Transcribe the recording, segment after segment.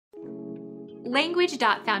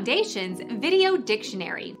Language.Foundation's Video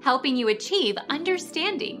Dictionary, helping you achieve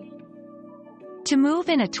understanding. To move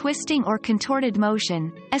in a twisting or contorted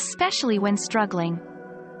motion, especially when struggling.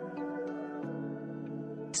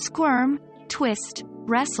 Squirm, twist,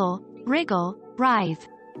 wrestle, wriggle, writhe.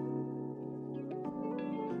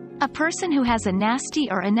 A person who has a nasty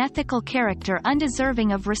or unethical character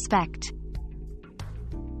undeserving of respect.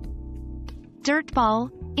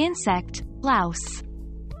 Dirtball, insect, louse.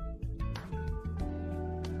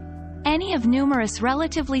 Any of numerous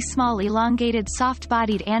relatively small elongated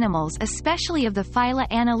soft-bodied animals, especially of the phyla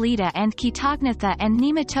Annelida and Chaetognatha and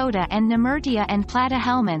Nematoda and Nemertea and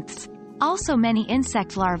Platyhelminths, also many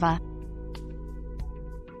insect larvae.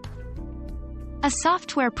 A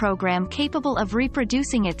software program capable of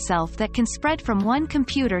reproducing itself that can spread from one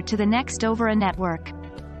computer to the next over a network.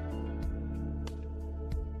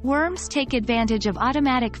 Worms take advantage of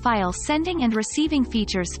automatic file sending and receiving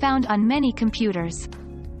features found on many computers.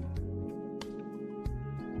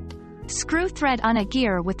 Screw thread on a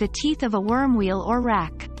gear with the teeth of a worm wheel or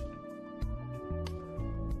rack.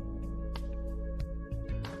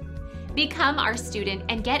 Become our student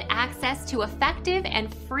and get access to effective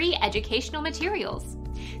and free educational materials.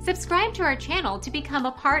 Subscribe to our channel to become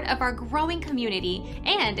a part of our growing community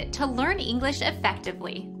and to learn English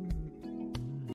effectively.